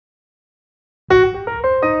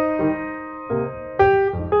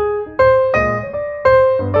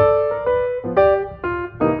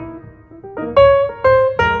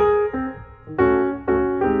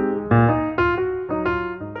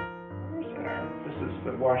is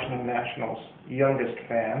the Washington Nationals' youngest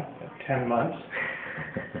fan at 10 months,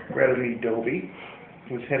 Greta Lee Dobie,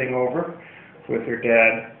 who's heading over with her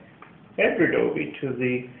dad, Edgar Dobie, to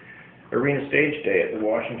the arena stage day at the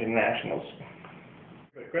Washington Nationals.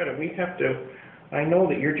 But Greta, we have to, I know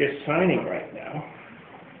that you're just signing right now.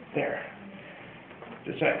 There.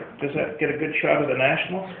 Does that get a good shot of the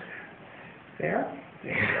Nationals? There?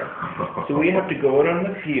 There you go. So we have to go out on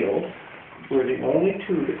the field. We're the only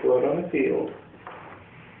two that go out on the field.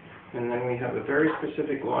 And then we have a very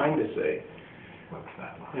specific line to say. What's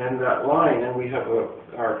that line? And that line, and we have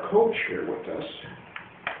our coach here with us.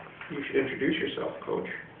 You should introduce yourself, Coach.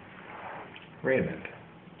 Raymond.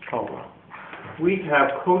 Caldwell. We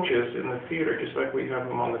have coaches in the theater just like we have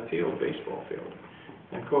them on the field, baseball field.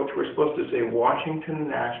 And Coach, we're supposed to say, Washington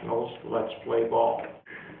Nationals, let's play ball.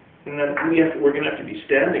 And then we're going to have to be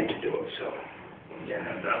standing to do it, so.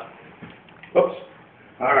 Stand up. Oops.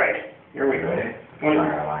 All right. Here we go.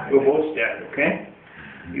 We'll both stand, okay?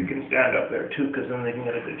 You can stand up there, too, because then they can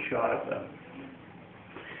get a good shot of them.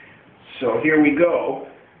 So here we go.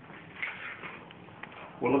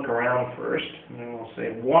 We'll look around first, and then we'll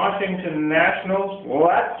say, Washington Nationals,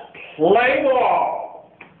 let's play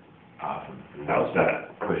ball. Awesome. How's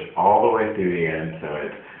that? Push all the way through the end, so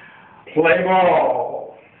it's play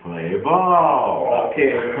ball. Play ball.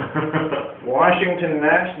 Okay. Washington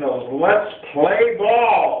Nationals, let's play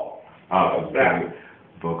ball. How's that?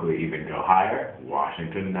 Vocally even go higher.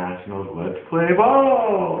 Washington Nationals, let's play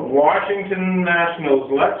ball. Washington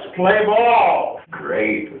Nationals, let's play ball.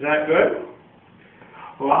 Great. Is that good?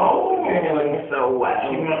 Oh, you're doing so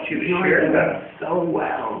well. She wants you to share that. So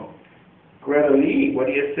well. Greta Lee, what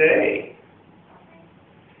do you say?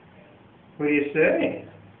 What do you say?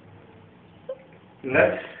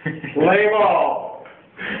 Let's play ball.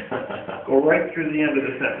 Go right through the end of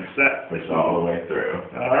the sentence. Push all the way through.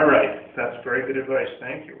 All right. That's very good advice.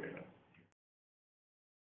 Thank you.